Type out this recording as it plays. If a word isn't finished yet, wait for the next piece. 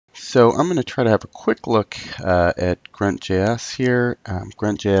So I'm going to try to have a quick look at grunt.js here.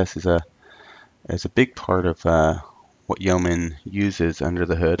 Grunt.js is a big part of what Yeoman uses under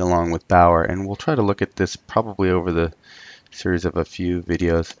the hood along with Bower, and we'll try to look at this probably over the series of a few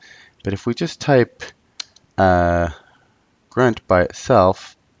videos. But if we just type grunt by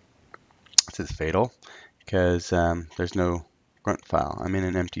itself, this is fatal because there's no grunt file. I'm in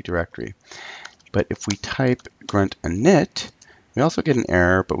an empty directory. But if we type grunt init, we also get an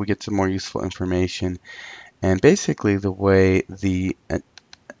error, but we get some more useful information. And basically the way the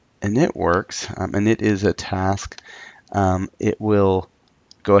init works, init is a task. It will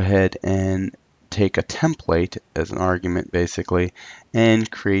go ahead and take a template as an argument basically and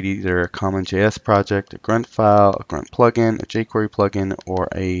create either a common JS project, a grunt file, a grunt plugin, a jQuery plugin, or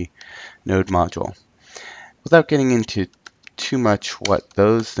a node module. Without getting into too much what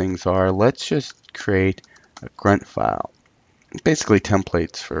those things are, let's just create a grunt file. Basically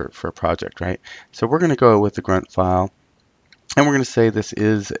templates for a project, right? So we're going to go with the grunt file, and we're going to say this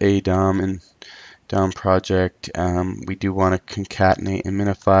is a DOM project. We do want to concatenate and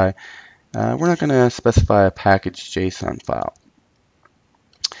minify. We're not going to specify a package JSON file.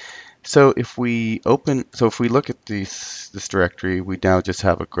 So if we look at this directory, we now just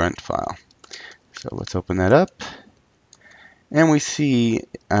have a grunt file. So let's open that up, and we see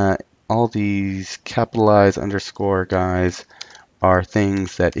all these capitalized underscore guys are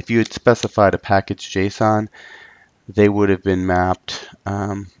things that if you had specified a package JSON, they would have been mapped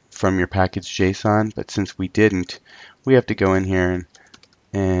from your package JSON, but since we didn't, we have to go in here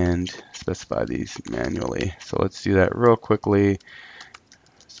and specify these manually. So let's do that real quickly.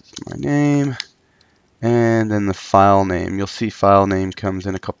 This is my name, and then the file name. You'll see file name comes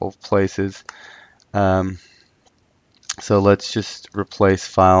in a couple of places. So let's just replace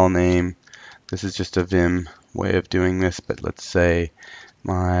file name. This is just a Vim way of doing this, but let's say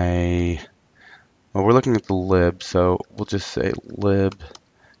well, we're looking at the lib, so we'll just say lib.js.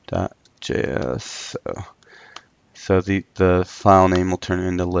 So the file name will turn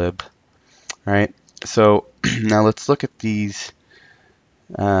into lib. All right. So now let's look at these.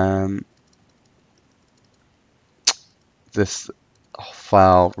 This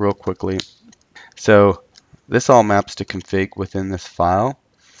file real quickly. So this all maps to config within this file.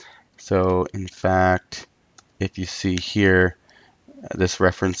 So in fact, if you see here, this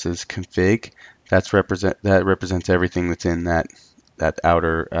references config. That represents everything that's in that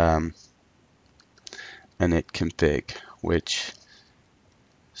outer init config, which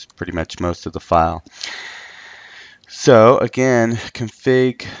is pretty much most of the file. So again,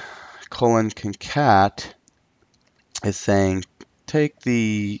 config :concat is saying take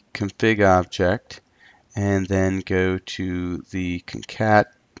the config object and then go to the concat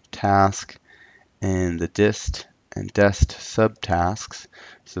task and the dist and dest subtasks.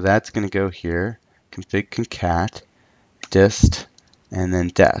 So that's going to go here, config concat, dist, and then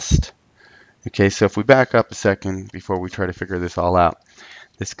dest. Okay, so if we back up a second before we try to figure this all out,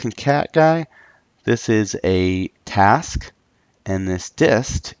 this concat guy, this is a task, and this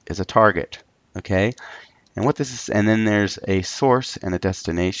dist is a target. Okay, and what this is, and then there's a source and a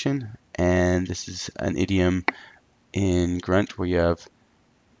destination, and this is an idiom in Grunt where you have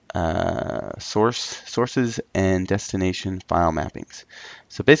sources and destination file mappings.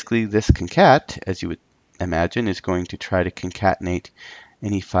 So basically this concat, as you would imagine, is going to try to concatenate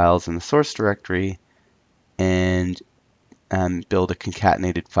any files in the source directory and build a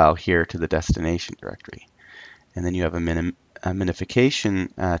concatenated file here to the destination directory. And then you have a minification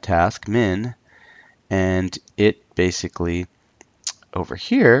task, min, and it basically over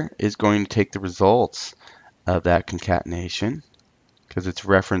here is going to take the results of that concatenation, because it's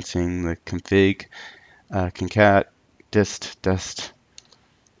referencing the config concat dist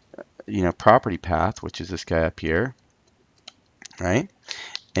property path, which is this guy up here, right?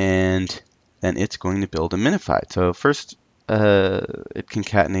 And then it's going to build a minified. So first it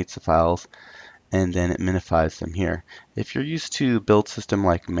concatenates the files, and then it minifies them here. If you're used to build system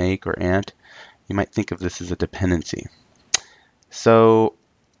like make or ant, you might think of this as a dependency. So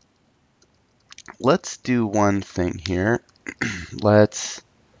let's do one thing here. Let's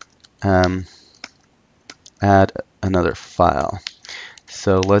add another file.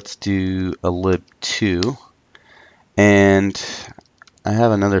 So let's do a lib2, and I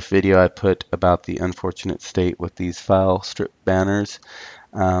have another video I put about the unfortunate state with these file strip banners,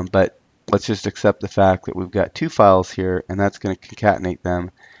 but let's just accept the fact that we've got two files here, and that's going to concatenate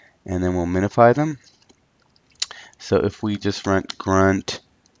them, and then we'll minify them. So if we just run grunt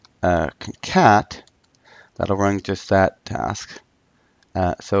concat, that'll run just that task.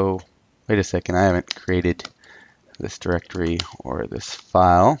 So wait a second, I haven't created this directory or this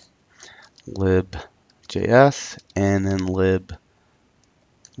file. lib.js, and then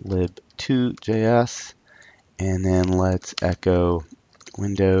lib2.js, and then let's echo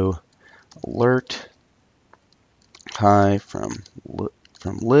window alert hi from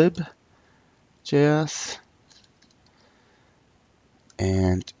lib.js,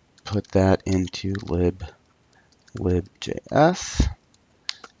 and put that into lib.js,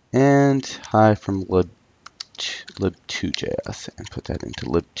 and hi from lib2.js, and put that into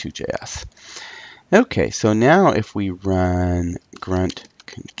lib2.js. Okay, so now if we run grunt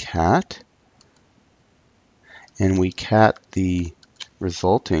concat, and we cat the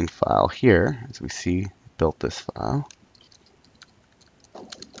resulting file here, as we see, built this file,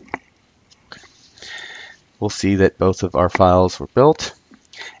 we'll see that both of our files were built.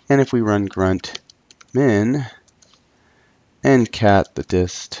 And if we run grunt min and cat the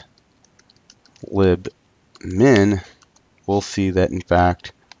dist lib min, we'll see that in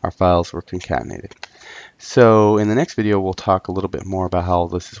fact our files were concatenated. So in the next video, we'll talk a little bit more about how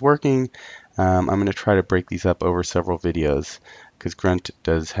this is working. I'm going to try to break these up over several videos because grunt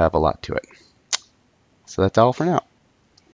does have a lot to it. So that's all for now.